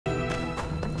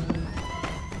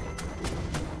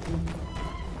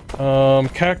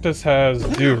Cactus has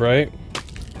dew, right?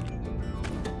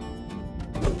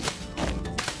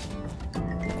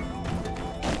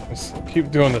 Let's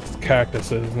keep doing the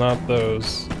cactuses, not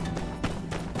those.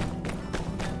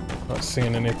 Not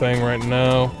seeing anything right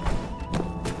now.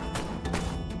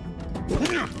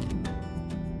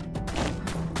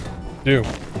 Dew.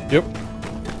 Yep.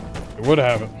 It would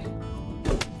have it.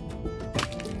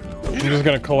 I'm just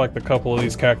gonna collect a couple of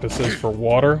these cactuses for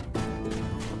water.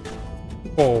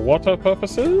 For water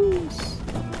purposes?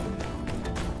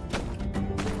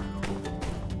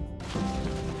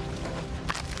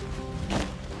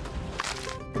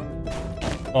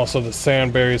 Also, the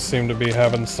sandberries seem to be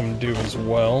having some dew as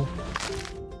well.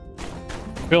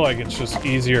 I feel like it's just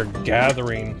easier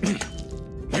gathering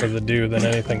for the dew than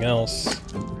anything else.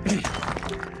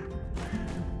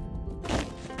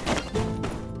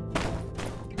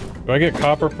 Do I get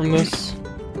copper from this?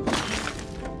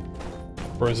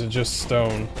 Or is it just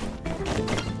stone?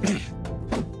 I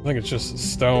think it's just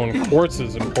stone. Quartz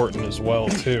is important as well,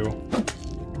 too.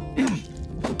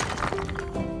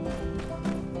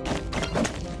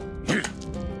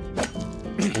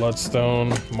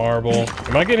 Bloodstone, marble.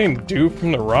 Am I getting dew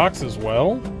from the rocks as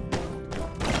well?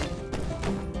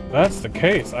 That's the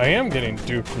case. I am getting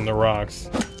dew from the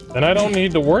rocks. Then I don't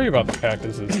need to worry about the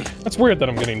cactuses. That's weird that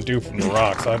I'm getting dew from the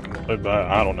rocks. I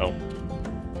don't know.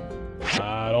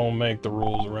 I don't make the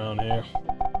rules around here.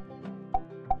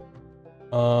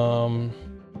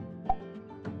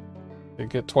 They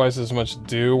get twice as much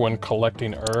dew when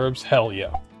collecting herbs? Hell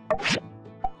yeah.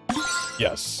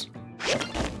 Yes.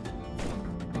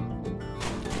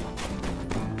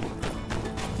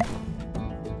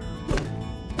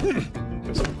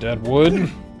 Get some dead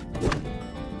wood.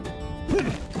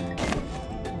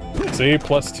 See,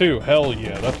 +2. Hell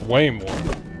yeah, that's way more.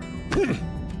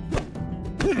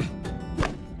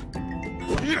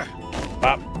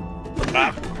 Bop.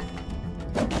 Bop.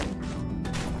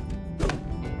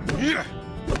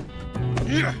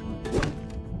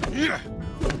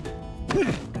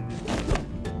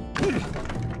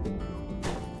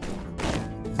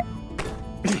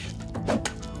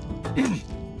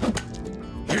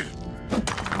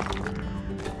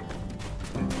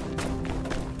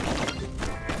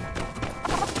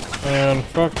 And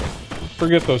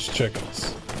forget those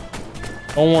chickens.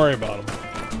 Don't worry about them.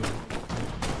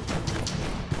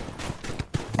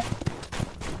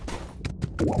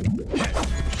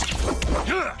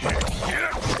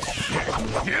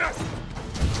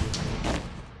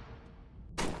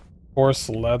 Horse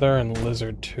leather and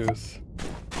lizard tooth.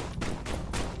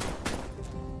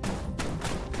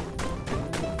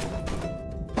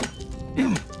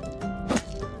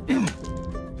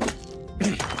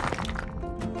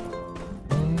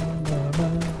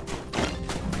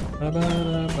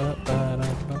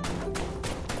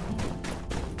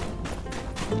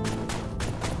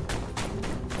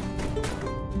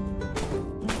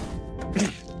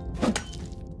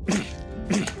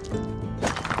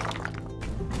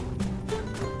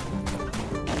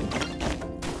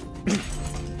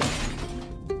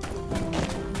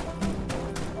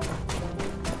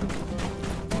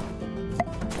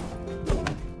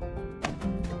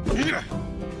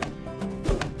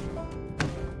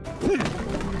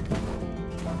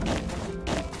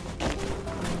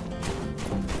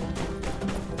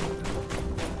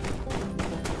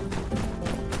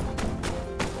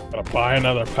 Gotta buy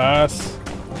another pass.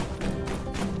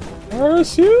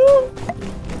 Where's you?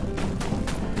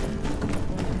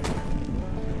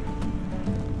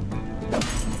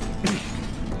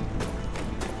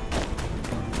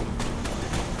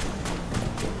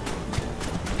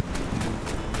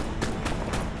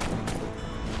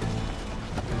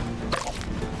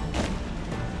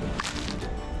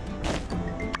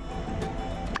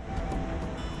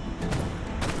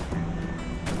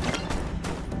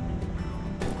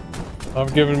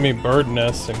 Stop giving me bird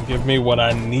nests and give me what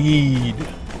I need.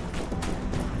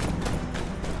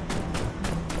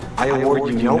 I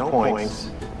award you no points,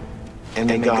 and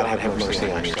may God have mercy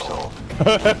on your soul.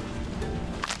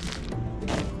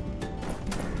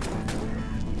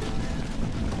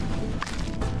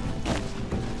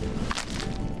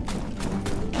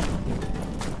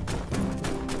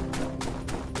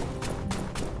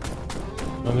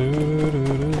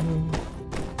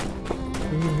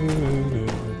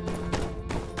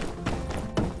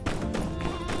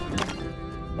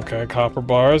 Okay, copper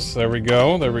bars. There we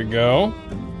go. There we go.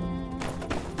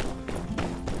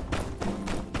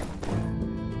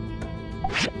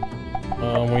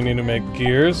 We need to make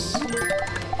gears. There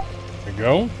we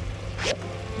go.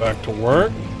 Back to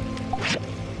work.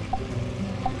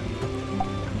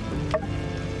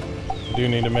 We do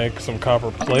need to make some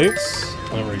copper plates.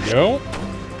 There we go.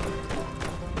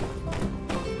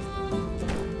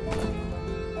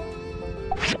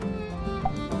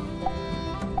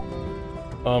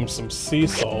 Some sea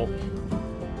salt.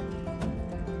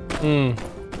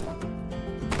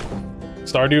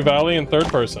 Stardew Valley in third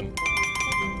person.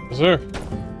 Yes, sir.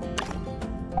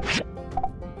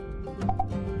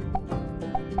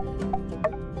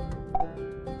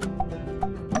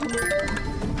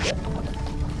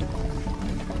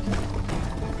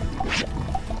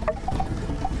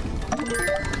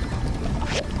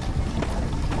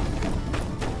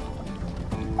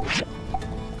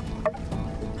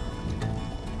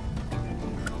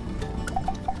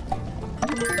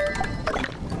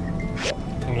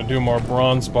 Do more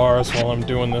bronze bars while I'm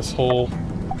doing this whole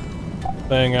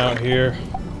thing out here.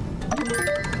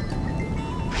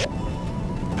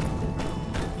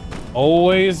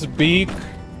 Always be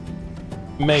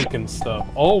making stuff.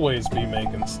 Always be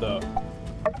making stuff.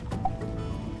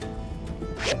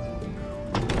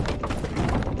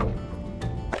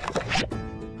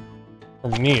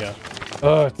 From Nia.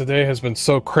 Today has been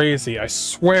so crazy. I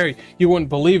swear you wouldn't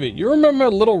believe it. You remember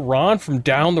little Ron from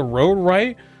down the road,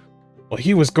 right? Well,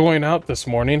 he was going out this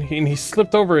morning, and he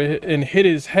slipped over and hit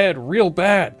his head real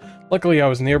bad. Luckily, I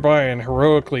was nearby and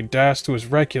heroically dashed to his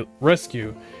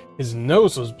rescue. His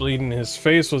nose was bleeding, his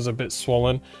face was a bit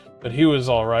swollen, but he was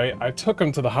alright. I took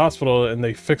him to the hospital, and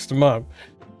they fixed him up.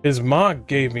 His mom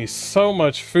gave me so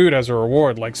much food as a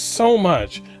reward, like so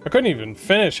much. I couldn't even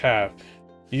finish half.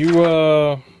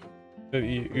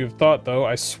 You've thought, though,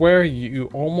 I swear you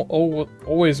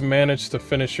always manage to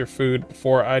finish your food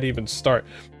before I'd even start.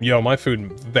 Yo, my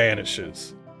food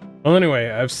vanishes. Well, anyway,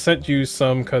 I've sent you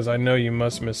some because I know you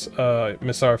must miss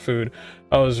our food.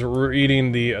 I was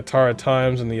reading the Atara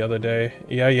Times the other day.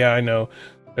 Yeah, I know.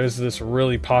 There's this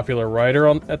really popular writer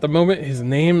at the moment. His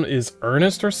name is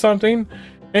Ernest or something.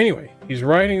 Anyway, he's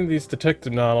writing these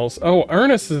detective novels. Oh,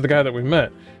 Ernest is the guy that we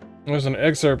met. There's an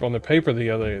excerpt on the paper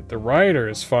the other day. The writer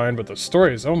is fine, but the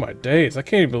stories, oh my days, I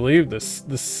can't even believe this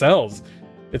sells.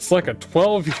 It's like a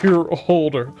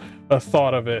 12-year-old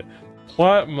thought of it.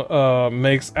 Plot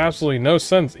makes absolutely no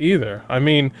sense either. I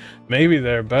mean, maybe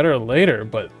they're better later,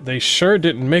 but they sure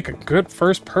didn't make a good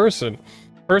first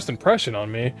impression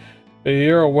on me.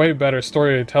 You're a way better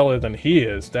storyteller than he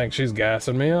is. Dang, she's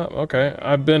gassing me up. Okay,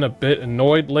 I've been a bit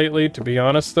annoyed lately, to be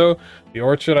honest though. The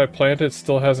orchard I planted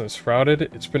still hasn't sprouted.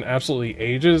 It's been absolutely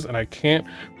ages, and I can't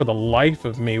for the life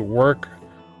of me work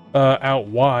out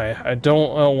why. I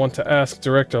don't want to ask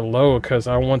Director Lowe because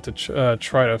I want to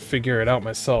try to figure it out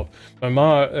myself. My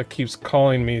mom keeps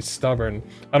calling me stubborn.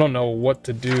 I don't know what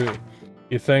to do.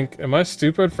 You think, am I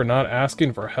stupid for not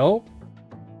asking for help?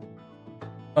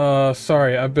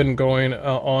 Sorry, I've been going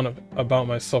on about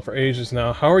myself for ages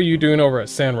now. How are you doing over at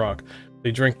Sandrock?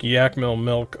 They drink yak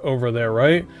milk over there,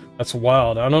 right? That's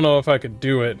wild. I don't know if I could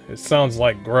do it. It sounds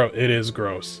like gross. It is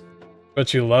gross.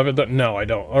 But you love it? No, I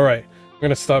don't. Alright, I'm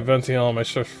gonna stop venting all my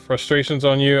frustrations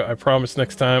on you. I promise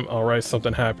next time I'll write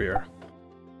something happier.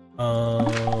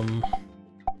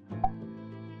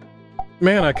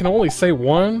 Man, I can only say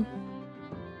one?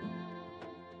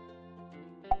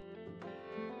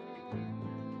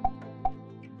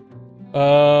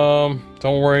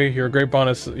 Don't worry, you're a great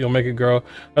bonus, you'll make it grow.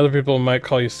 Other people might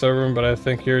call you stubborn, but I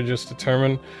think you're just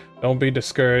determined. Don't be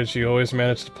discouraged, you always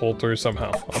manage to pull through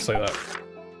somehow. I'll say that.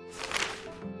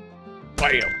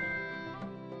 Bam!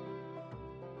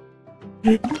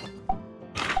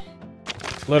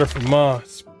 Letter from Ma.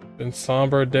 It's been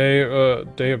somber day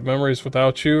of memories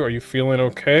without you. Are you feeling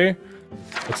okay?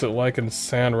 What's it like in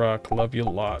Sandrock? Love you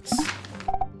lots.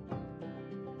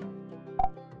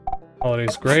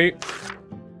 Holiday's great.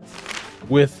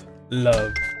 With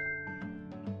love.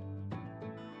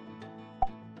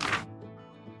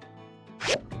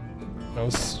 Now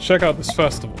let's check out this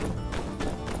festival.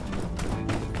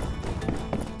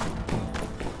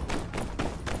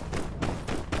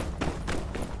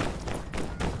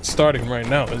 It's starting right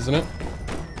now, isn't it?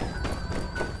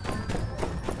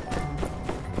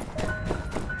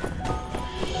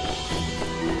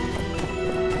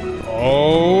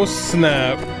 Oh,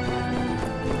 snap.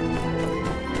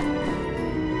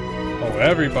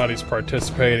 Everybody's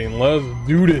participating. Let's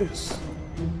do this.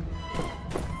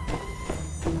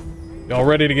 Y'all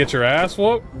ready to get your ass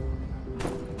whooped?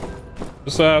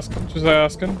 Just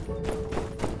asking.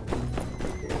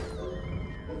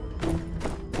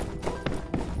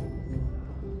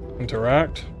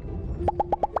 Interact.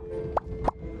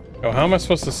 Oh, how am I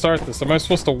supposed to start this? Am I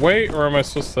supposed to wait or am I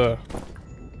supposed to...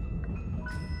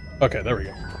 Okay, there we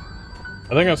go.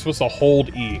 I think I'm supposed to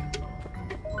hold E.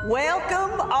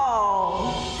 Welcome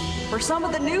all. For some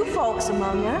of the new folks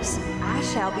among us, I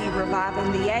shall be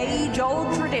reviving the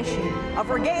age-old tradition of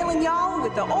regaling y'all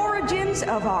with the origins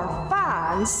of our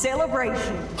fine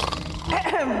celebration.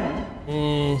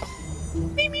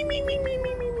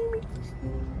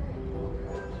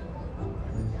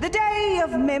 The Day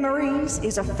of Memories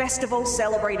is a festival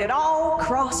celebrated all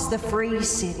across the free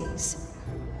cities.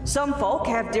 Some folk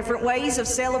have different ways of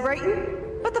celebrating,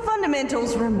 but the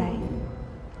fundamentals remain.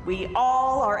 We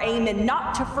all are aiming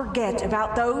not to forget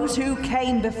about those who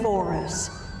came before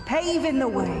us, paving the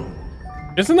way.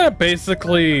 Isn't that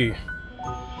basically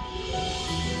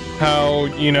how,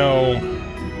 you know,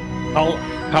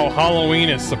 how Halloween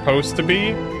is supposed to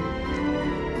be?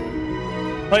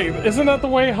 Like, isn't that the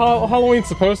way Halloween's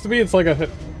supposed to be? It's like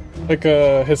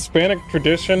a Hispanic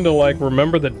tradition to, like,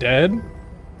 remember the dead?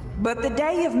 But the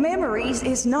Day of Memories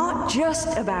is not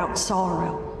just about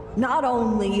sorrow. Not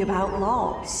only about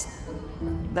loss,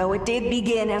 though it did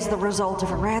begin as the result of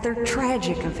a rather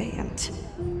tragic event.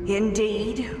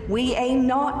 Indeed, we aim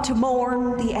not to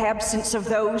mourn the absence of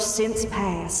those since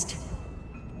passed,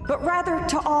 but rather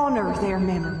to honor their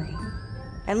memory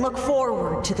and look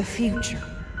forward to the future.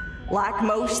 Like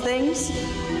most things,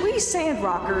 we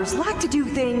Sandrockers like to do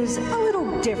things a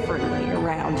little differently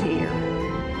around here.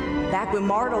 Back when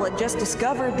Martel had just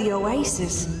discovered the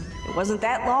oasis, it wasn't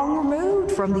that long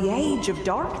removed from the Age of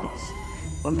Darkness,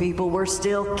 when people were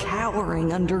still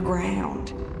cowering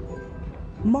underground.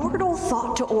 Martel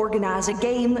thought to organize a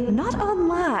game not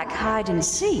unlike hide and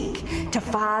seek to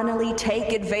finally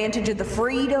take advantage of the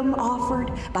freedom offered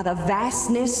by the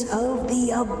vastness of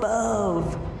the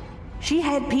above. She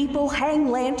had people hang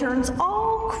lanterns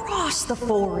all across the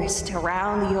forest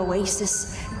around the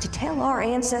oasis to tell our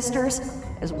ancestors,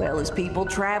 as well as people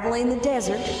traveling the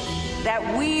desert, that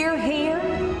we're here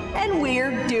and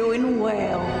we're doing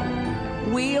well.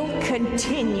 We'll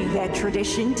continue that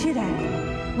tradition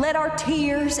today. Let our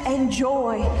tears and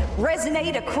joy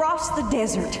resonate across the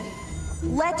desert.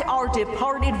 Let our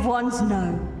departed ones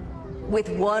know, with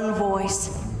one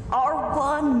voice, our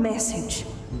one message,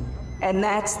 and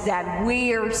that's that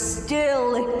we're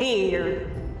still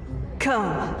here.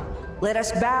 Come, let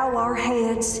us bow our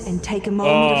heads and take a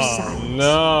moment of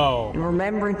silence in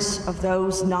remembrance of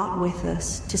those not with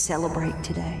us to celebrate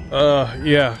today.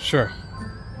 Yeah, sure.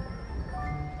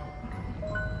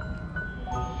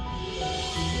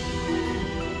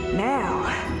 Now,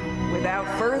 without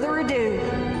further ado,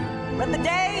 let the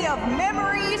Day of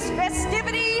Memories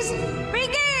festivities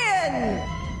begin!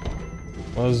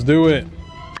 Let's do it.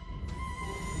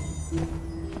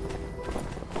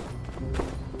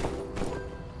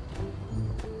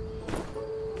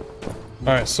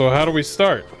 Alright, so how do we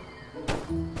start?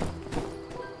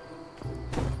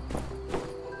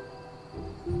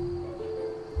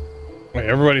 Wait,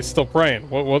 everybody's still praying.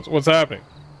 What's happening?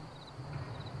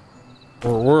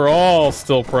 We're all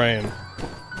still praying.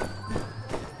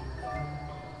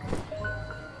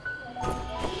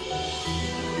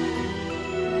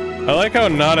 I like how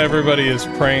not everybody is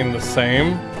praying the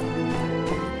same.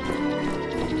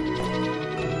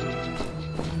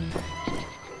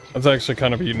 That's actually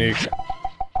kind of unique.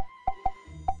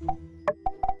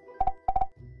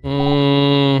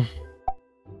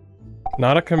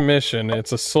 Not a commission,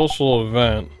 it's a social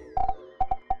event.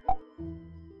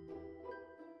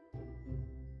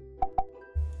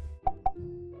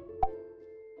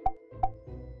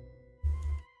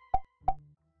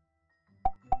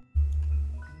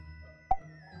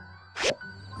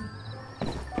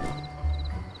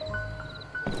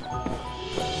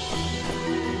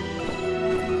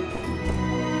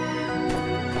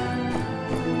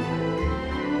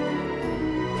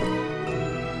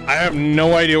 I have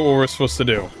no idea what we're supposed to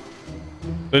do.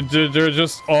 They're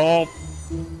just all...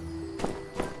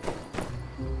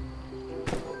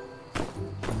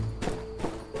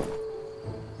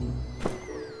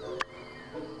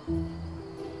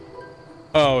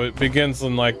 Oh, it begins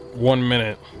in like 1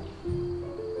 minute.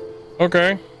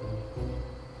 Okay.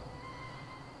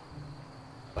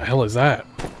 The hell is that?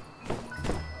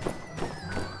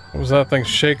 What was that thing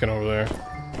shaking over there?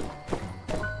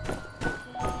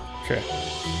 Okay.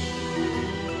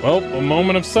 Well, a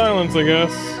moment of silence, I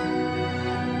guess.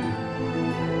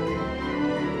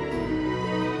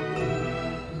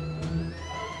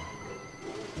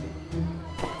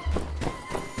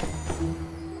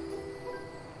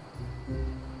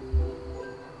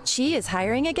 She is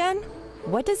hiring again?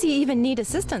 What does he even need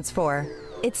assistance for?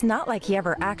 It's not like he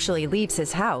ever actually leaves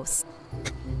his house.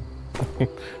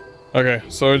 Okay,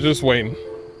 so we're just waiting.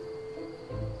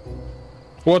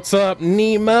 What's up,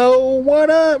 Nemo?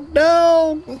 What up,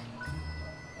 dog?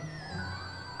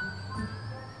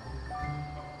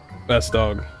 Best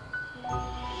dog.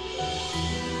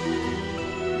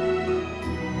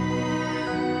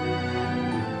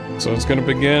 So it's gonna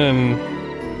begin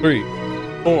in 3,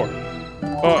 4,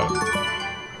 5.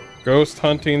 Ghost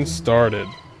hunting started.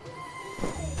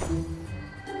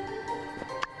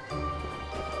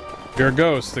 You're a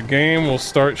ghost. The game will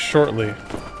start shortly.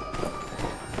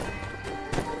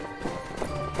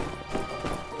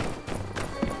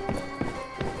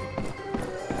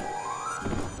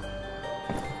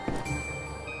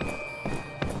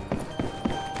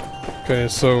 Okay,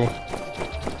 so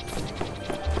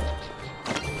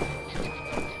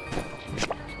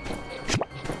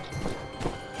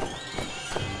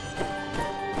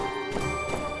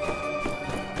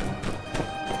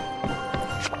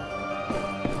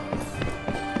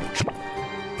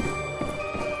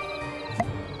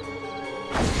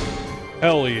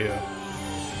hell yeah.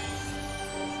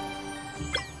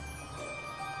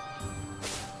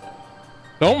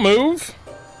 Don't move.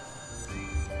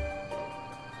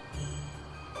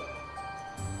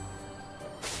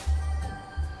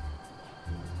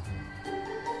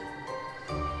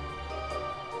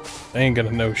 They ain't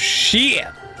gonna know shit.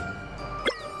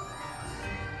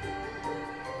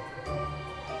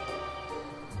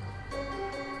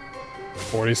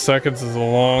 "40 seconds is a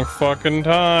long fucking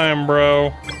time,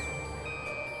 bro."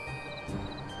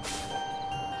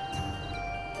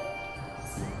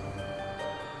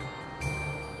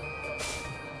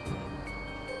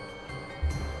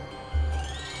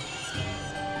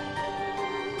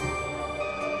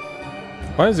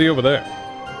 Why is he over there?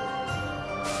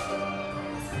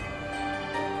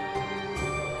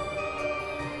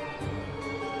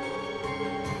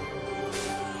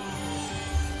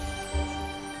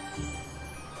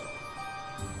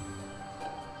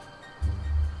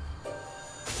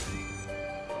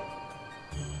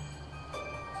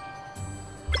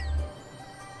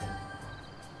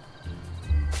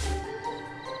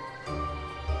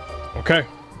 Okay.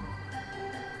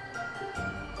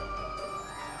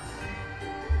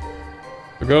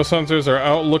 The ghost hunters are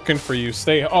out looking for you.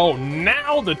 Stay. Oh,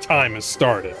 now the time has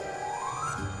started.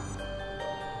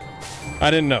 I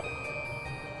didn't know.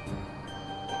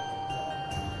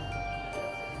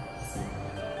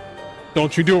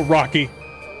 Don't you do it, Rocky.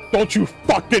 Don't you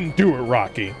fucking do it,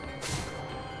 Rocky.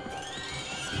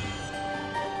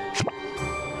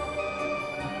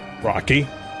 Rocky.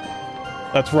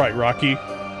 That's right, Rocky.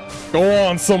 Go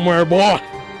on somewhere, boy.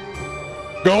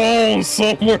 Go on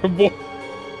somewhere, boy.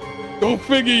 Go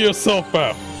figure yourself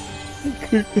out.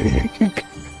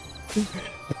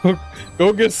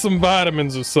 Go get some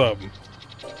vitamins or something.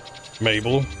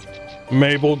 Mabel.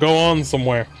 Mabel, go on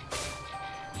somewhere.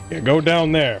 Yeah, go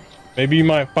down there. Maybe you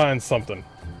might find something.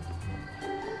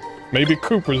 Maybe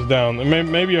Cooper's down there.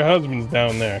 Maybe your husband's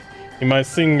down there. He might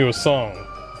sing you a song.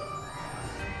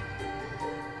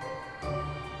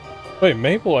 Wait,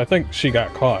 Mabel, I think she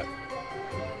got caught.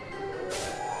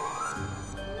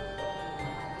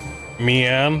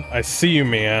 Mian, I see you,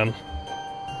 Mian.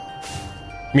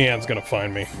 Mian's gonna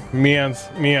find me. Mian's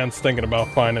thinking about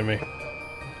finding me.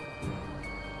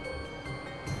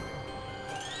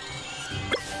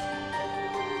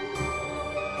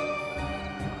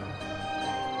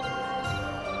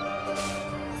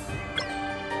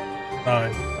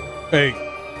 Fine. Hey,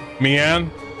 Mian,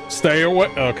 stay away.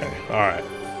 Okay, alright.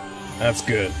 That's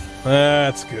good.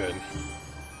 That's good.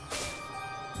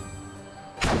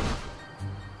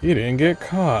 You didn't get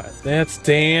caught. That's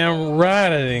damn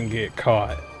right I didn't get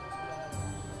caught.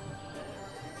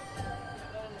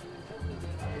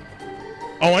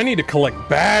 Oh, I need to collect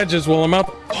badges while I'm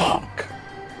out. Fuck.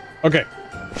 Okay.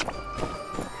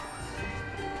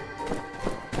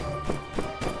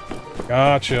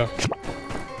 Gotcha.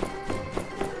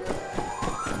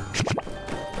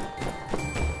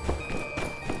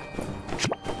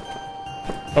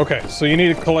 Okay, so you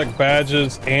need to collect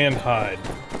badges and hide.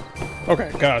 Okay,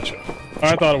 gotcha.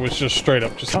 I thought it was just straight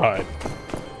up just hide.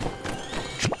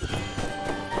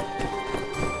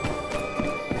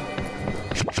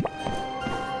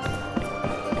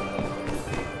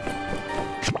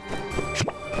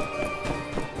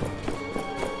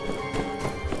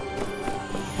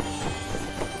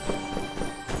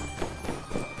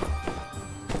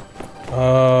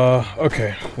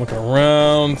 Okay, look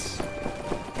around.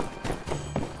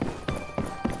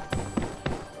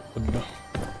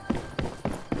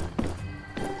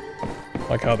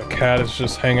 Like how the cat is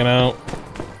just hanging out.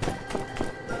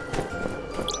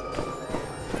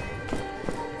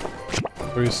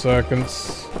 "3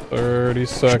 seconds, 30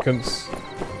 seconds.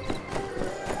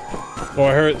 Oh,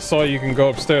 I saw you can go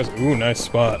upstairs. Ooh, nice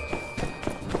spot.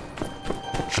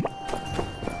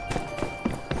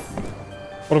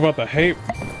 What about the hay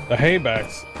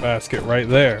basket right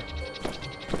there?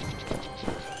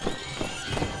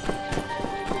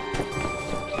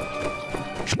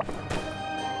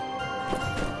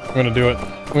 I'm gonna do it.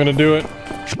 I'm gonna do it.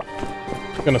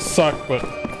 It's gonna suck, but...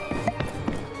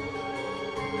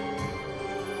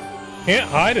 Can't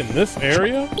hide in this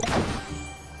area?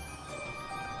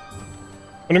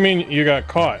 What do you mean you got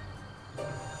caught?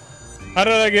 How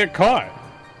did I get caught?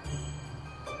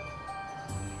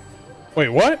 Wait,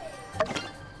 what?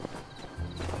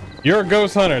 You're a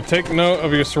ghost hunter. Take note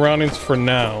of your surroundings for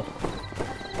now.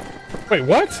 Wait,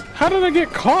 what? How did I get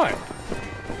caught?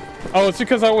 Oh, it's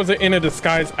because I wasn't in a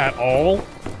disguise at all?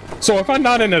 So if I'm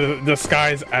not in a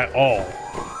disguise at all...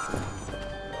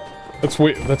 That's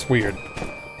weird. That's weird.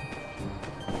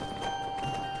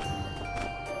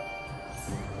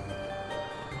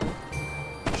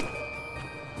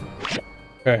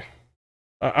 Okay.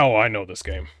 Oh, I know this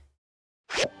game.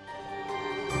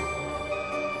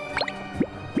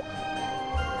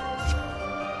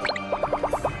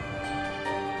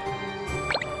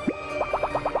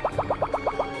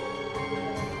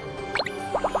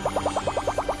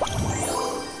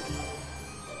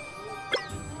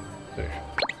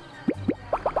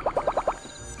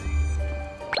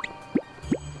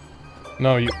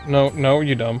 No,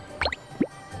 you dumb.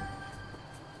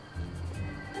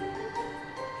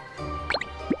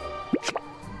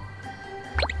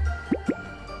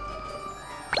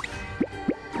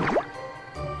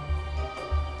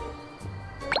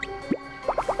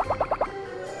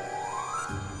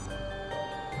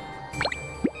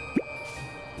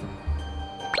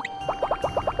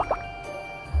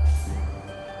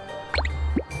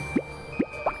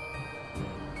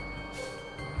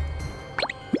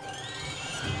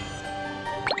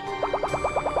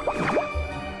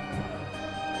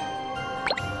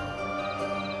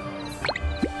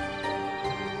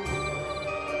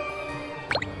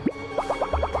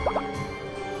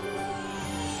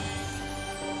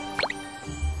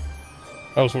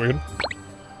 That was weird.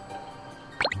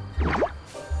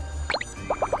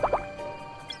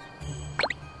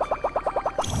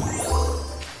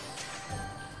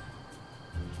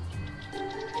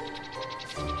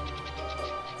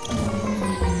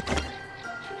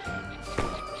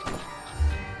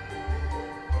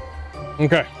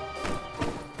 Okay.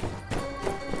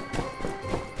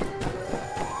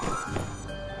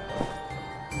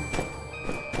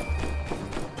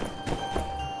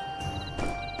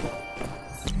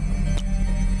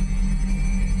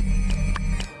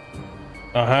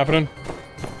 Not happening?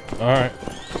 Alright.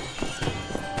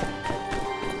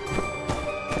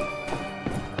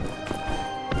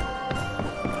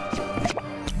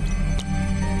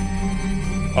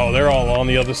 Oh, they're all on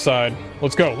the other side.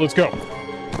 Let's go, let's go.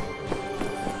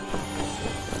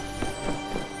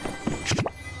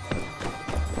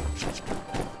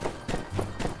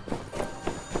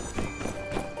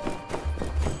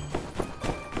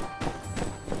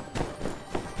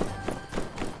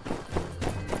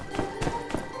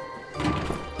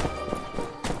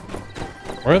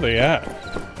 Where are they at?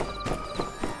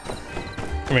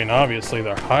 I mean, obviously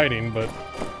they're hiding, but...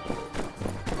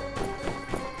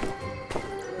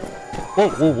 Whoa,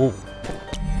 whoa, whoa.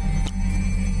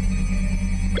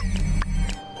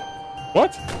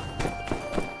 What?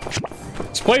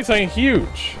 This place ain't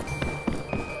huge.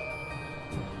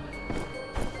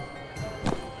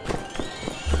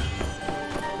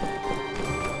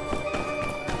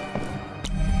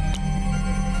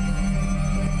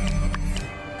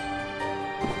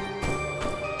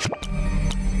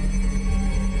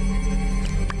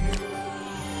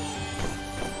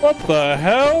 What the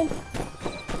hell?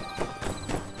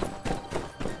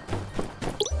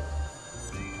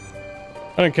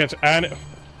 I didn't catch any.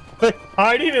 They're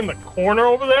hiding in the corner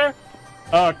over there?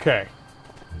 Okay.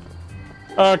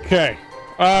 Okay.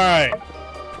 Alright.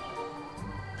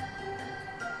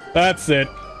 That's it.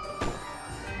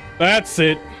 That's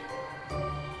it.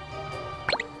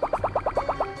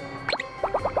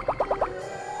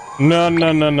 No,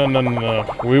 no, no, no, no, no.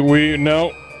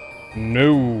 No.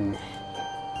 No.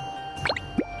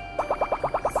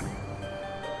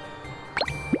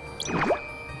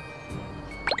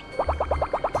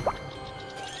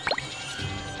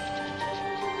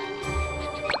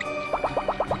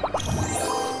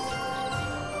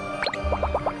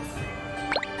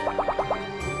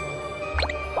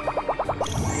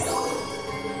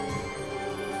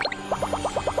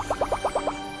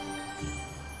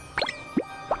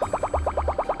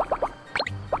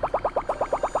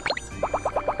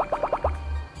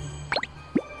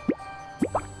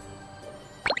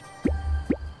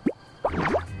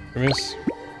 Miss.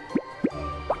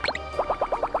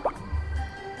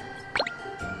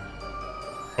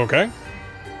 Okay.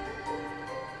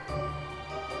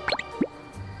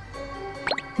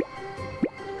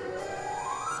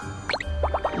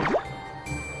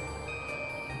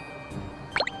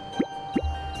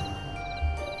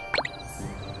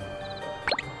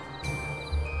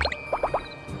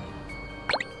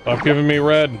 Stop giving me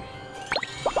red.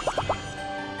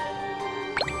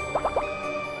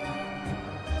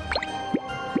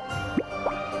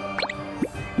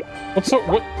 What's up?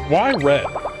 What? Why red?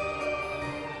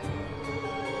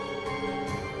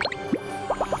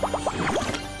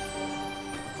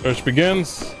 Search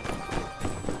begins.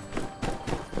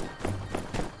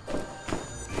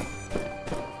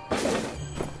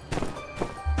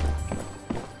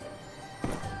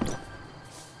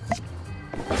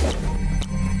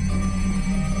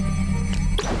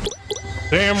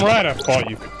 Damn right I thought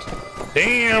you could.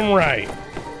 Damn right.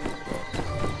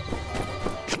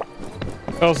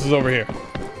 What else is over here?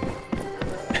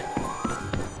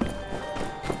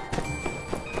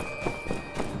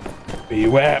 Where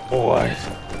you at, boys?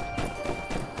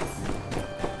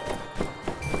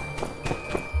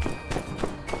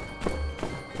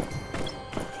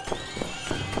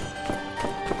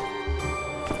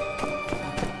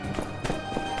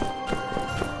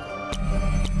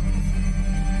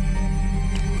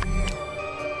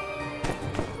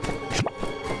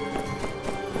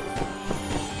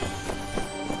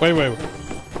 Wait.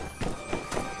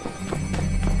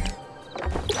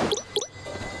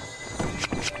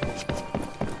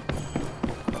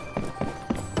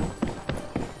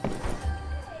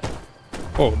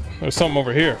 Oh, there's something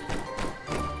over here.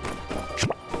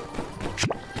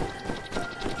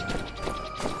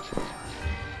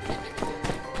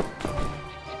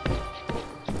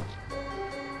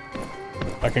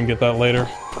 I can get that later.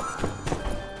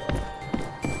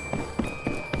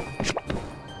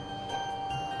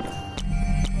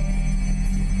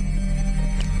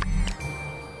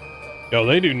 Yo,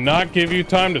 they do not give you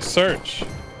time to search.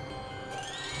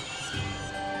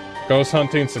 Ghost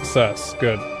hunting success.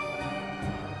 Good.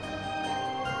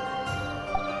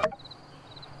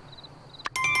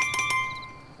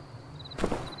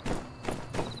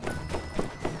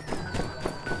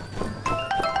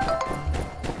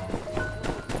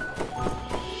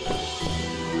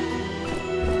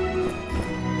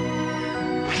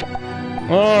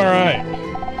 All right.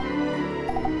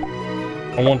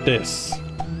 I want this.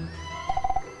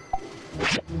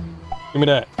 Give me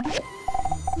that.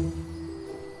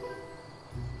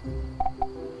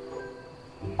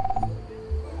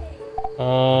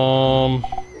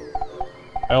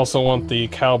 I also want the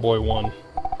cowboy one.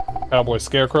 Cowboy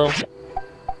scarecrow.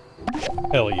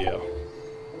 Hell yeah.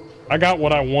 I got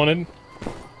what I wanted.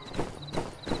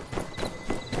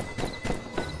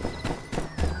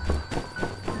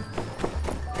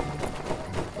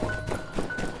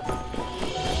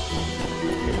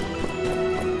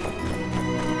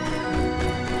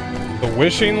 The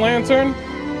wishing lantern?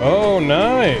 Oh,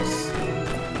 nice.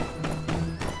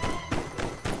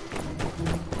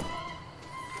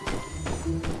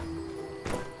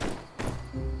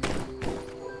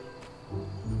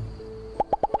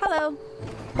 Hello.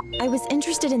 I was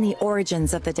interested in the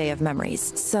origins of the Day of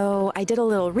Memories, so I did a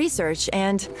little research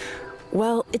and,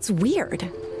 well, it's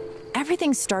weird.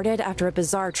 Everything started after a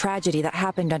bizarre tragedy that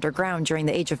happened underground during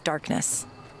the Age of Darkness.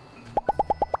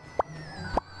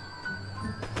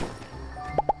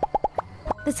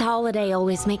 This holiday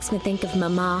always makes me think of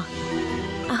Mama.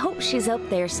 I hope she's up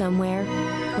there somewhere,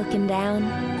 looking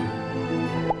down.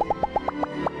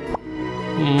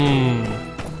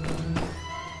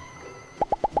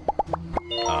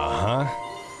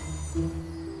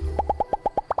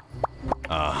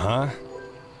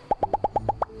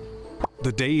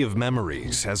 The Day of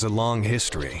Memories has a long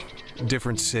history.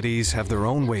 Different cities have their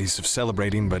own ways of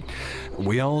celebrating, but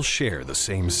we all share the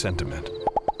same sentiment.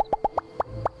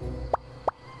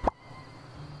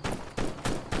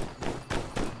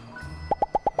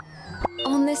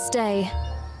 On this day,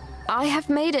 I have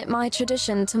made it my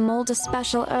tradition to mold a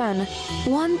special urn,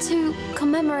 one to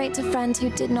commemorate a friend who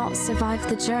did not survive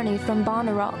the journey from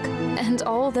Sandrock, and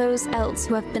all those else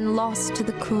who have been lost to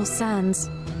the cruel sands.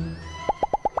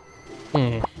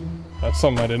 That's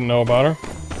something I didn't know about her.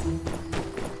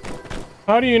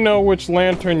 How do you know which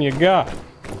lantern you got?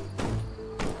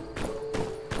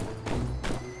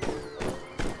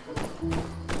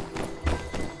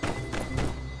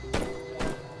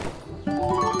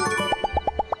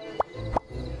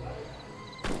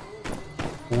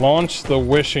 Launch the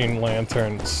wishing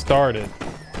lantern. Started.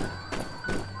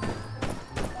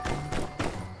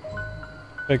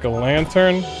 Take a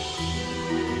lantern.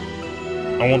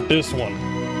 I want this one.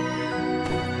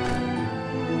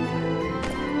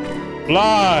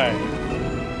 Fly!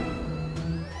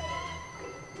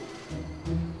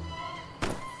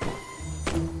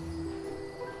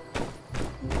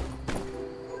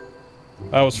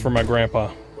 That was for my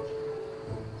grandpa.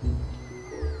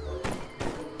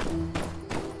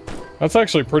 That's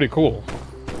actually pretty cool.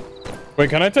 Wait,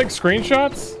 can I take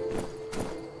screenshots?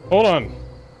 Hold on.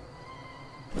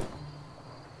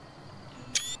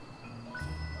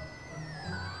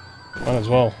 Might as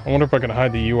well. I wonder if I can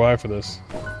hide the UI for this.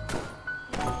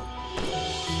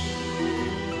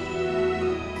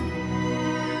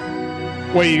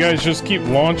 Wait, you guys just keep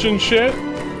launching shit?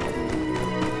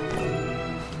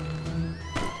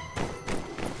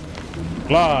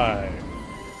 Fly.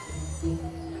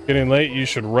 Getting late, you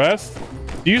should rest.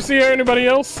 Do you see anybody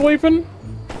else sleeping?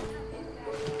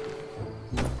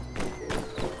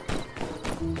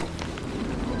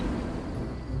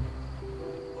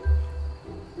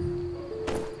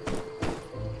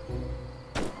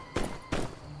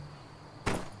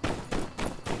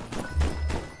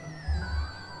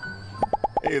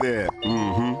 Hey there.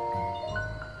 Mm-hmm.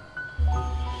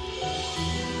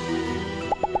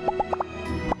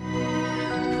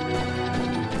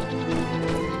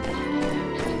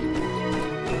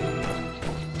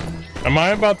 Am I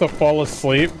about to fall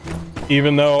asleep,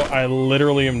 even though I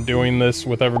literally am doing this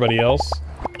with everybody else?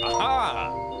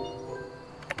 Aha!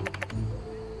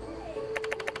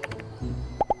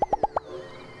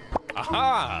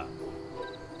 Aha!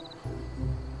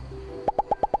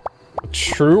 A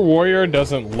true warrior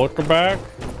doesn't look back.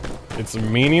 It's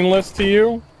meaningless to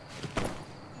you.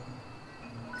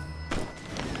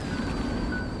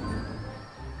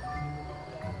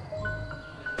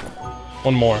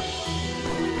 One more.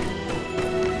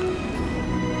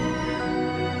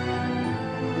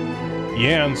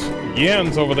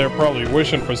 Yan's over there probably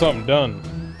wishing for something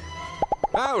done.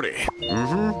 Howdy.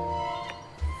 Mm-hmm.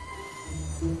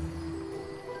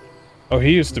 Oh,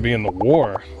 he used to be in the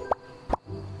war.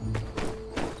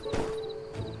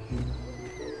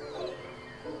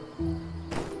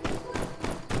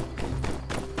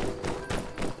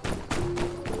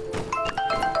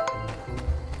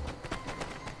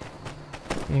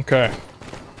 Okay.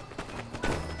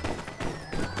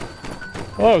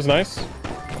 Well, that was nice.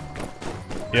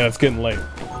 Yeah, it's getting late.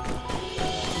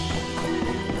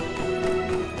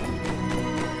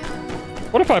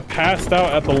 What if I passed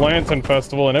out at the Lantern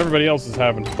Festival and everybody else is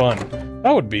having fun?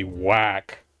 That would be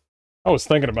whack. I was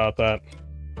thinking about that.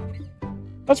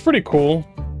 That's pretty cool.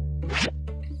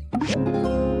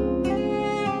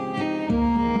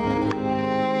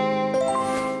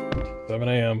 $7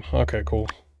 a.m. Okay, cool.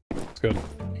 That's good.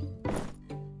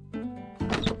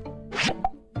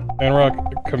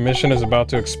 Sandrock commission is about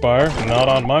to expire. Not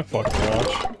on my fucking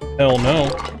watch. Hell no.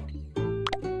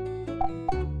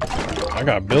 I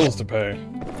got bills to pay.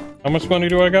 How much money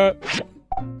do I got?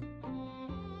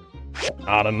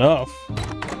 Not enough.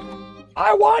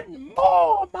 I want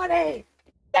more money!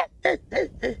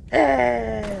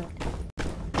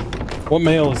 What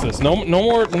mail is this? No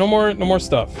more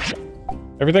stuff.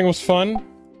 Everything was fun.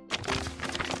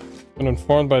 Been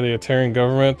informed by the Atarian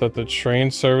government that the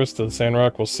train service to the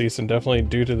Sandrock will cease indefinitely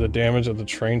due to the damage of the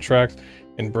train tracks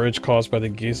and bridge caused by the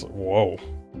geese. Whoa.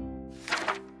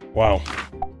 Wow.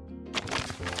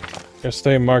 Your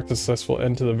stay marked the successful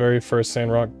end to the very first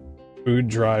Sandrock food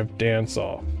drive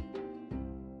dance-off.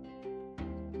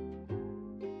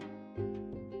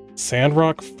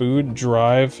 Sandrock food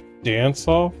drive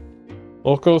dance-off?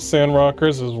 Local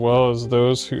Sandrockers, as well as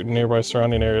those who nearby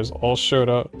surrounding areas, all showed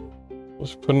up.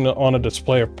 Was putting on a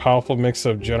display of powerful mix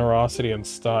of generosity and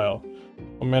style.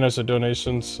 All manners of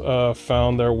donations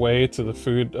found their way to the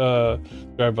food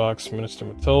drive box. Minister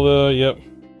Matilda, yep.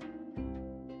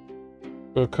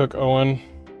 Cook Owen.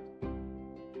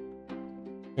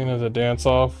 The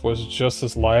dance-off was just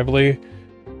as lively.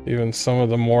 Even some of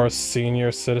the more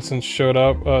senior citizens showed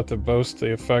up to boast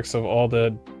the effects of all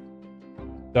the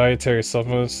dietary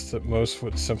supplements that most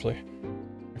would simply...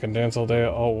 I can dance all day,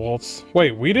 all waltz.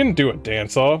 Wait, we didn't do a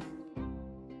dance-off.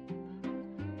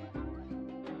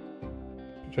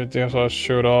 The dance-off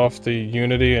showed off the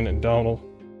unity and indomitable.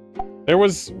 There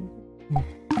was...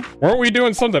 Weren't we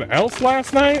doing something else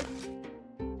last night?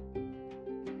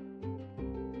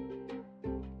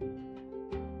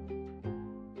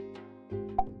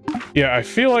 Yeah, I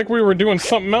feel like we were doing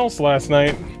something else last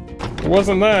night. It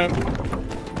wasn't that.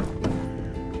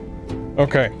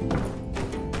 Okay.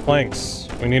 Planks.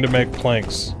 We need to make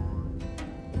planks.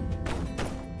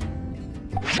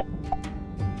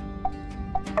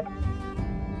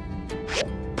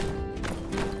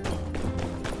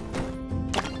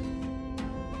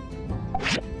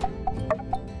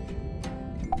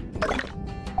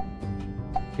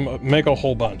 Make a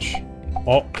whole bunch.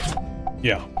 Oh,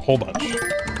 yeah, whole bunch.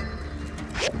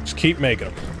 Just keep making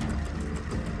them.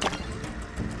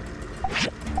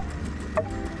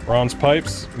 Bronze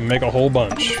pipes, make a whole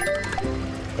bunch.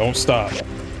 Don't stop.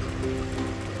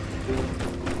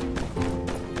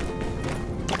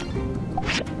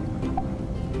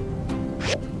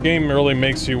 game really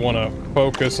makes you want to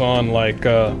focus on like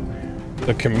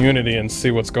the community and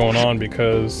see what's going on,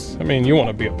 because I mean, you want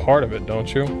to be a part of it,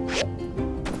 don't you?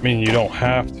 I mean, you don't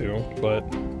have to, but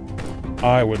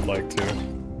I would like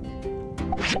to.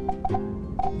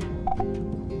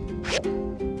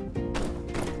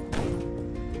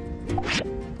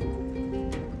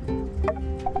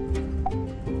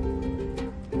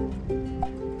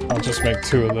 I'll just make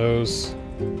 2 of those.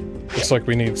 Looks like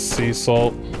we need sea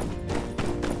salt.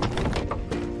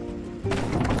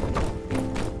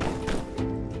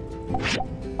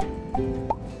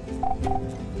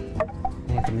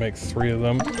 I can make 3 of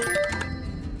them.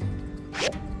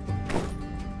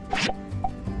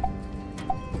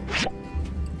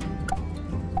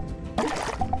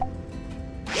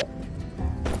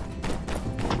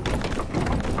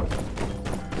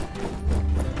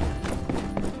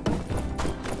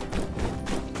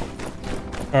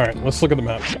 Alright, let's look at the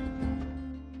map.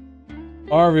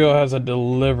 Arvio has a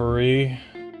delivery.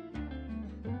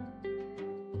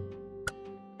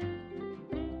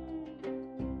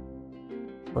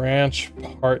 Branch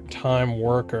part-time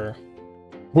worker.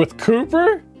 With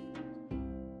Cooper?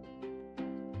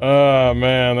 Oh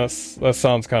man, that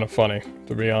sounds kind of funny,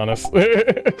 to be honest.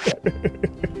 That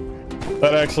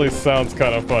actually sounds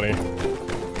kind of funny.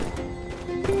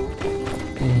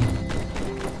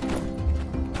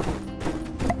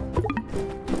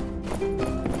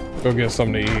 Go get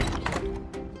something to eat.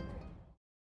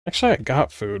 Actually, I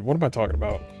got food. What am I talking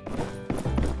about?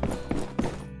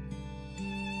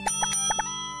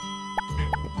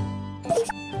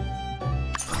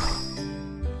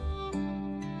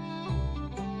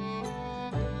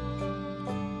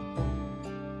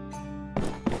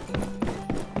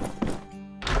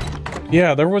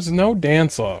 Yeah, there was no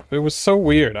dance-off. It was so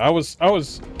weird. I was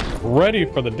ready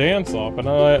for the dance-off, and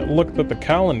I looked at the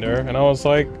calendar, and I was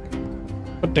like,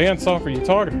 what dance-off are you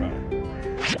talking about?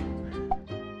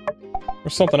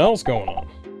 There's something else going on.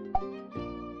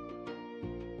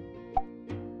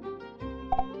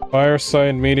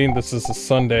 Fireside meeting. This is a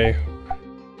Sunday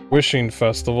wishing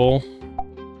festival.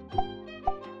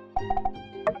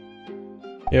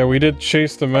 Yeah, we did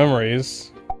chase the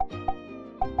memories.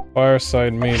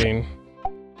 Fireside meeting.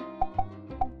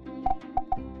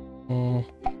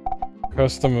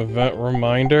 Custom event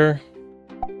reminder.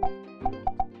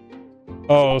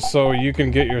 Oh, so you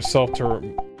can get yourself to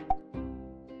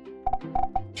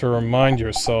remind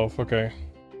yourself. Okay.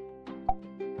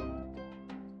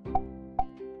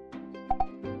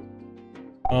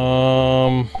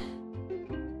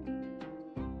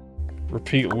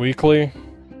 Repeat weekly?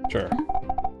 Sure.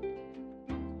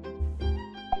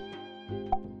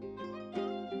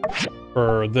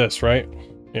 For this, right?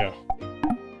 Yeah.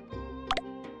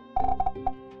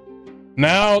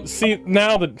 Now, see,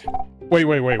 now the... Wait.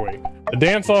 The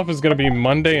dance-off is gonna be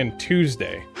Monday and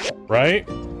Tuesday, right?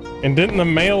 And didn't the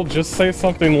mail just say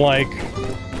something like,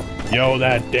 yo,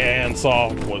 that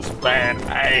dance-off was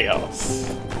badass?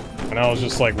 And I was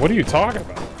just like, what are you talking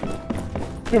about?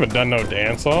 You haven't done no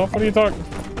dance-off? What are you talking...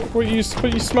 What are you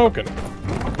smoking?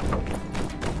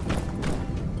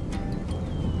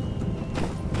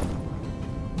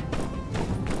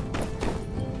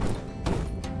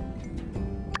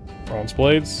 Bronze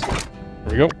blades. Here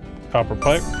we go. Copper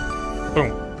pipe.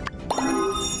 Boom.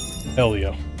 Hell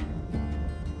yeah.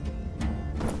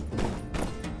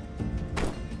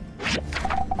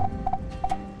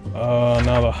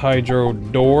 Now the hydro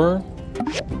door.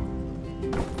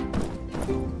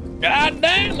 God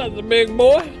damn, that's a big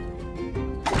boy.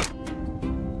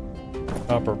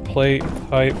 Copper plate,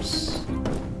 pipes.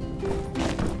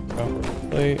 Copper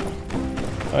plate,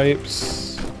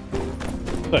 pipes.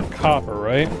 That copper,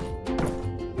 right?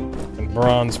 And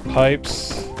bronze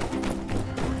pipes.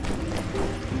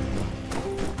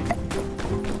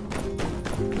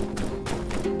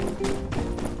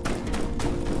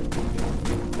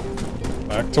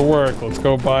 Back to work. Let's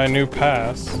go buy a new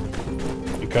pass.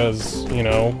 Because, you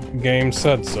know, game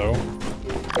said so.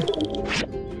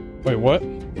 Wait, what?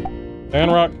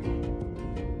 Sandrock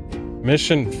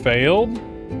mission failed?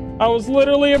 I was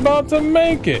literally about to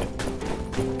make it.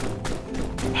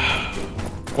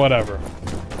 Whatever.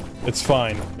 It's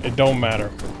fine. It don't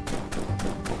matter.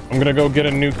 I'm gonna go get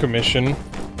a new commission.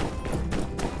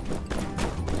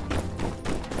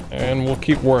 And we'll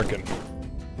keep working.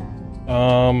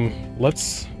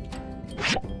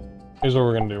 Here's what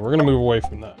we're gonna do. We're gonna move away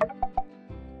from that.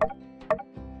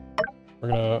 We're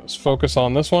gonna focus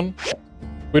on this one.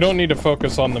 We don't need to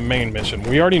focus on the main mission.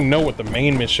 We already know what the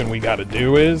main mission we gotta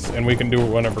do is, and we can do it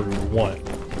whenever we want.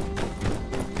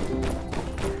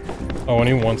 Oh, and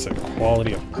he wants it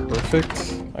quality of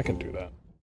perfect? I can do that.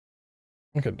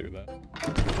 I could do that.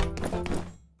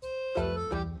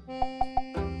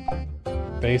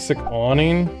 Basic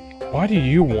awning? Why do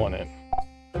you want it?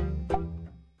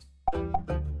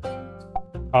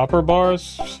 Copper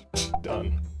bars?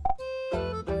 Done.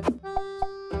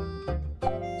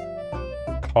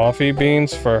 Coffee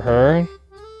beans for her?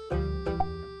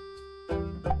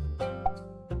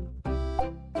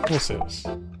 What's this?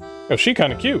 Oh, she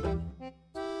kinda cute.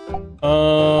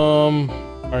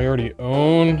 I already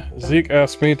own. Zeke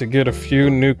asked me to get a few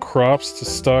new crops to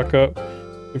stock up.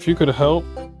 If you could help.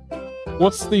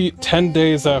 What's the 10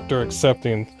 days after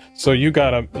accepting? So you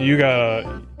gotta,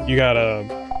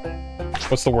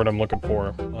 what's the word I'm looking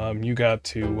for? You got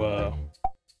to,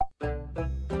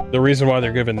 the reason why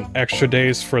they're giving extra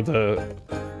days for the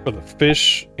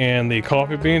fish and the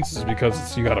coffee beans is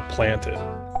because you gotta plant it.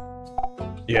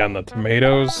 Yeah, and the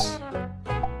tomatoes.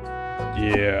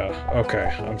 Yeah,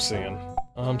 okay, I'm seeing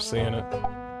it.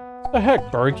 What the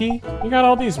heck, Berkey? You got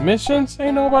all these missions?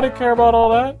 Ain't nobody care about all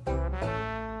that.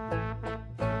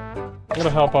 I'm gonna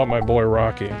help out my boy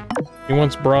Rocky. He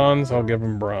wants bronze, I'll give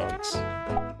him bronze.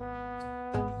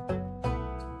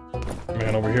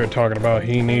 Man over here talking about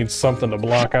he needs something to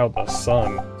block out the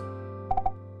sun.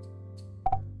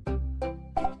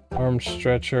 Arm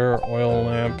stretcher, oil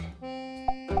lamp.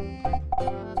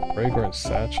 Fragrant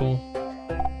satchel.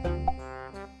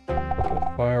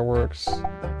 Purple fireworks.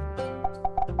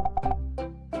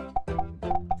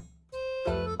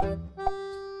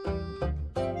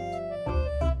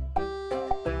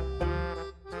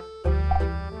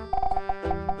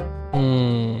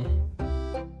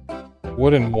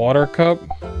 Wooden water cup?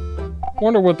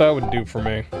 Wonder what that would do for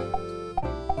me.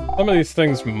 Some of these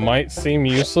things might seem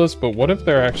useless, but what if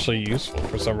they're actually useful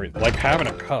for some reason? Like having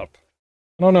a cup.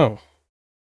 I don't know.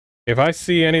 If I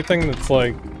see anything that's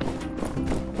like...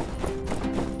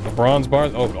 The bronze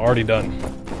bars? Oh, already done.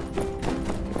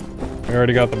 We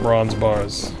already got the bronze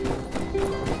bars.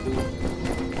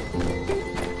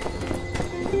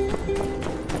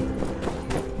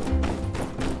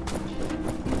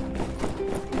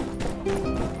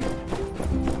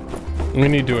 We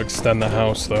need to extend the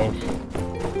house, though.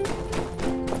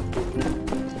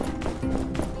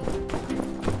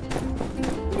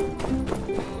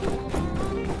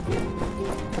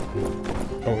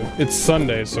 Oh, it's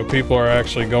Sunday, so people are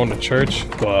actually going to church.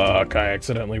 Fuck, I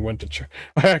accidentally went to church.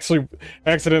 I actually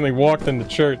accidentally walked into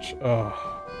church.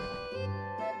 Oh.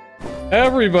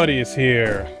 Everybody is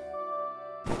here.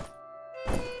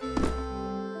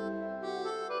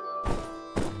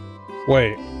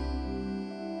 Wait.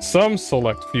 Some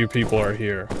select few people are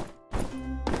here.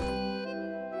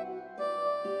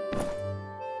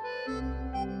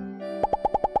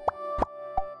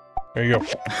 There you go.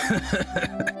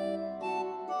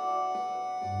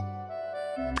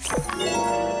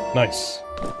 Nice.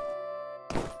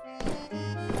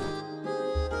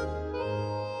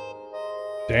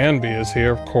 Danby is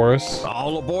here, of course.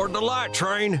 All aboard the light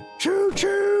train. Choo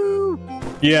choo.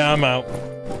 Yeah, I'm out.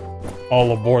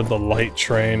 All aboard the light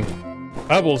train.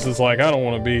 Pebbles is like, I don't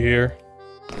want to be here.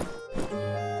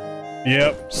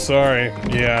 Yep, sorry.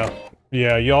 Yeah,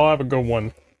 y'all have a good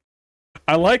one.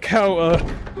 I like how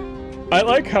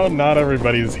not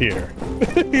everybody's here.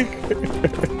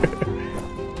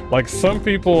 Like, some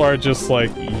people are just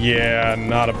like, yeah,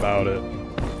 not about it.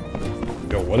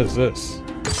 Yo, what is this?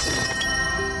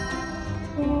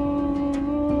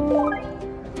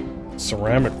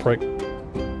 Ceramic prick.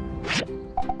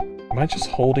 Am I just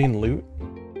holding loot?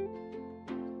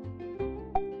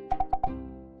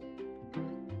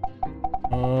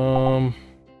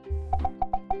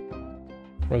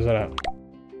 Where's that at?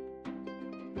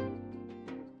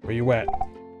 Where you at?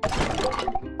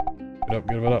 Get up,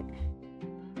 give it up.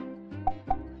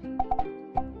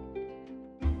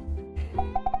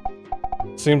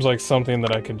 Seems like something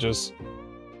that I could just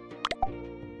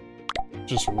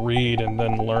read and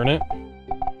then learn it.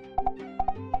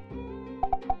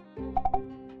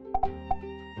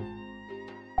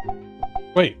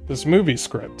 Wait, this movie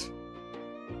script.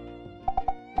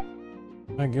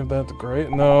 I give that to Great?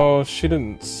 No, she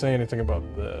didn't say anything about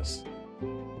this.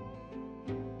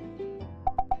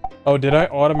 Oh, did I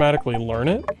automatically learn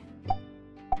it?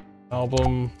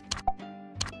 Album.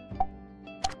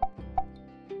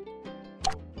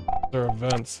 Their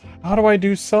events. How do I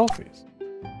do selfies?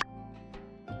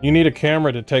 You need a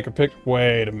camera to take a pic.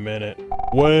 Wait a minute.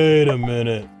 Wait a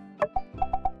minute.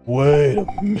 Wait a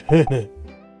minute.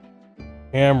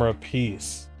 Camera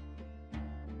piece.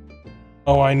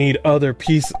 Oh, I need other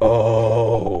pieces.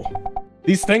 Oh.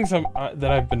 These things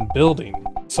that I've been building,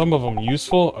 some of them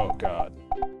useful. Oh, God.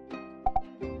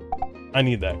 I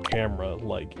need that camera,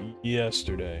 like,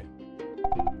 yesterday.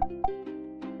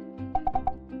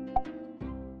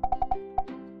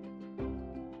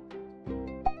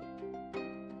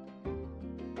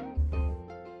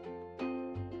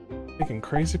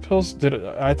 crazy pills?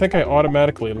 I think I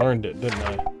automatically learned it, didn't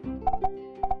I?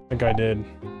 I think I did.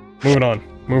 Moving on.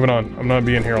 Moving on. I'm not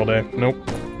being here all day. Nope.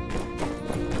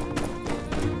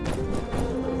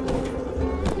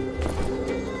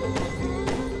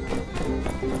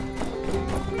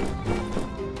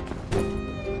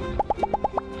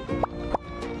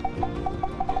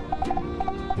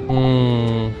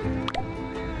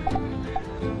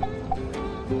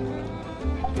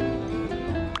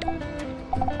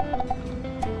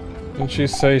 Didn't she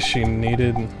say she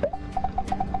needed...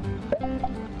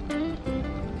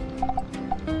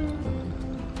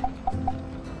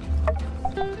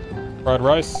 fried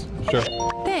rice? Sure.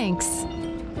 Thanks.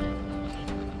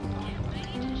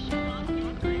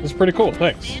 This is pretty cool,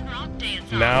 thanks.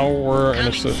 Now we're in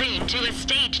a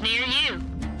stage near you.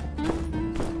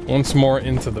 Once more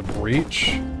into the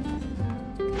breach.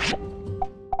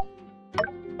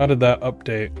 How did that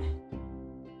update?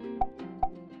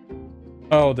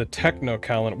 Oh, the techno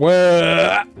calendar.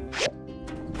 Where?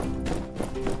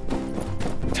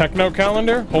 Techno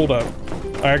calendar? Hold up.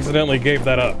 I accidentally gave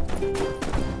that up.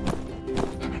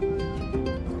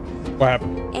 What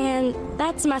happened? And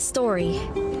that's my story.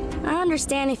 I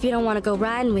understand if you don't want to go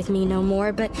riding with me no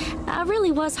more, but I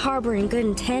really was harboring good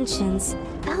intentions.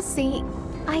 Elsie,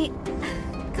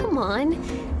 come on.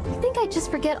 You think I'd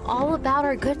just forget all about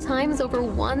our good times over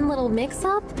one little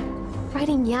mix-up?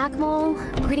 Riding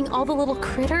Yakmol, greeting all the little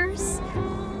critters?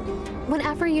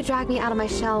 Whenever you drag me out of my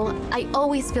shell, I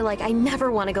always feel like I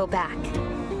never want to go back.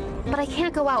 But I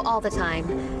can't go out all the time.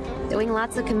 Doing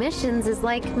lots of commissions is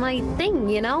like my thing,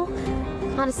 you know?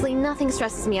 Honestly, nothing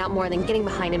stresses me out more than getting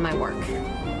behind in my work.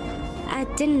 I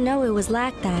didn't know it was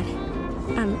like that.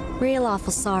 I'm real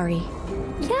awful sorry.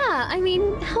 Yeah, I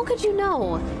mean, how could you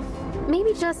know?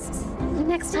 Maybe just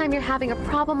next time you're having a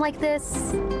problem like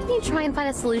this, can you try and find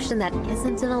a solution that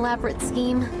isn't an elaborate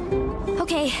scheme?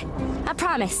 Okay, I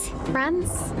promise.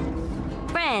 Friends?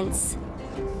 Friends.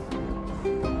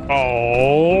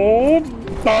 Oh,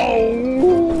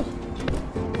 oh.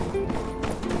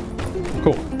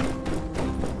 Cool.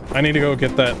 I need to go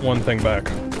get that one thing back.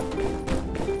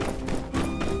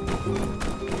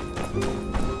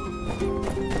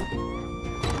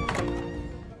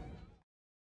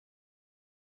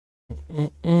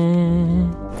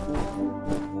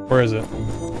 Where is it?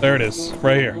 There it is,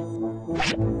 right here.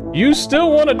 You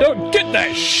still want to get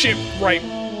that shit right?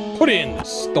 Put it in the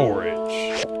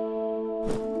storage.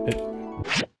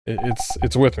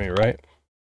 It's with me, right?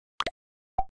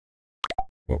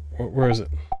 Where is it?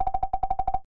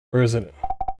 Where is it?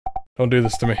 Don't do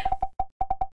this to me.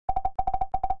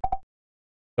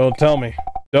 Don't tell me.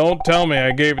 Don't tell me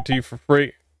I gave it to you for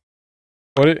free.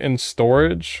 Put it in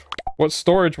storage? What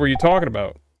storage were you talking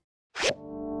about?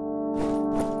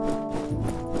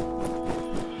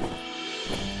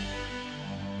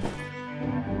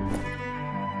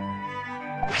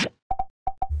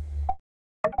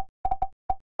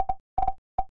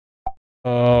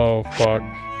 Oh, fuck.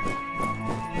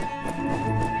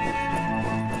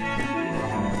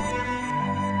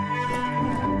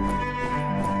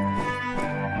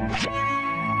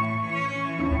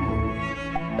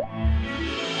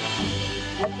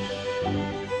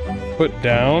 Put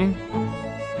down.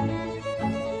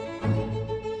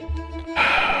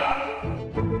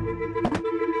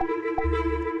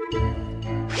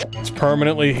 It's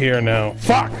permanently here now.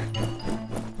 Fuck!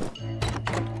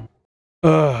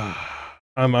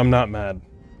 I'm not mad.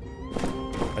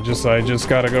 I just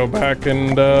gotta go back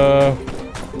and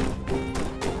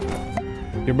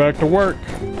get back to work.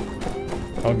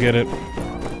 I'll get it.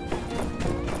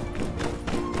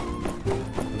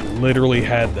 Literally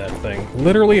had that thing.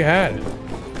 Literally had it.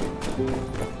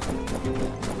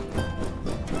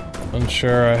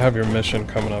 Unsure, I have your mission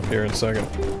coming up here in a second.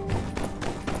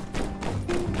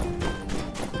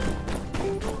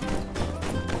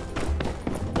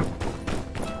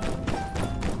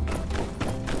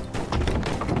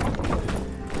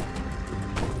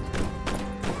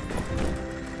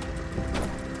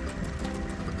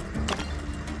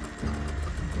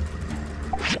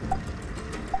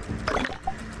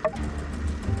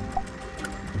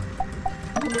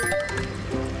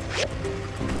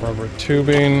 Rubber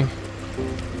tubing.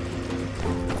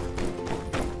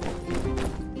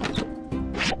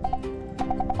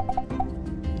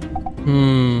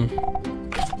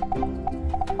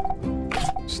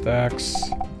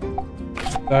 Stacks.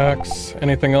 Stacks.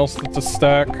 Anything else that's a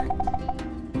stack?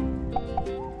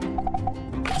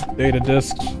 Data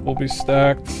disks will be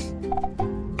stacked.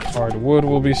 Hardwood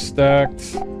will be stacked.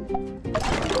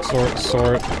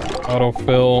 Sort.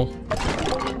 Autofill.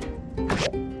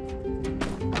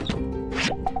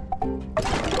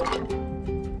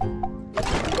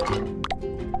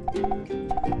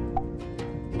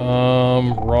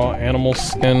 Raw animal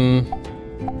skin.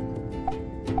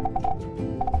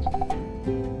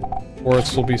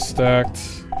 Quartz will be stacked.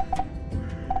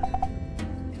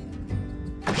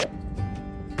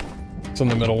 It's in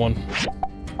the middle one.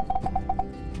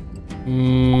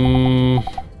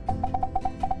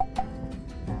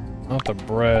 Not the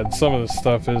bread. Some of the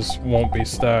stuff won't be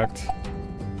stacked.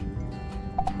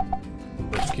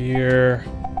 The gear.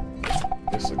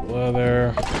 Basic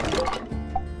leather.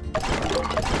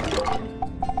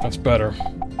 That's better.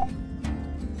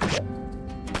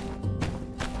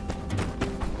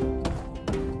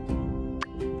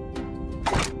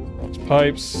 Those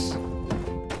pipes.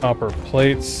 Copper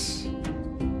plates.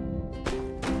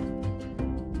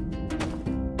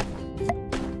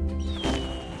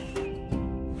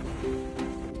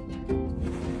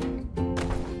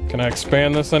 Can I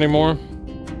expand this anymore?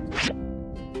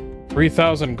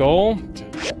 3,000 gold?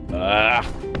 Ah.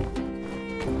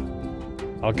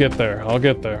 I'll get there. I'll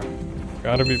get there.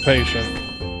 Gotta be patient.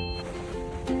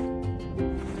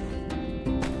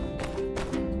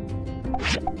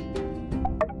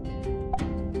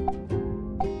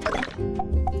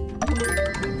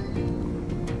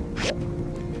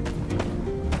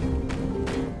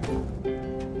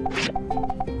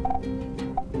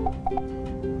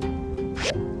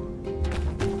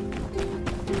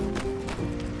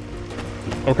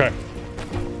 Okay.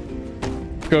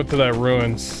 Go to that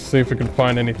ruins, see if we can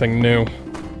find anything new.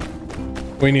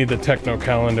 We need the techno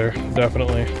calendar,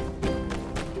 definitely.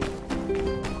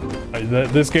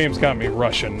 This game's got me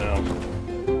rushing now.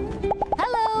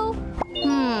 Hello.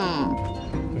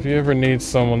 If you ever need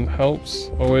someone helps,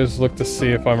 always look to see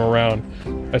if I'm around.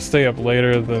 I stay up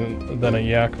later than a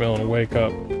yak mill and wake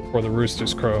up before the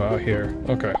roosters crow out here.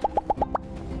 Okay.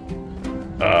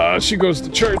 She goes to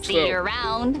church though. See you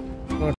around.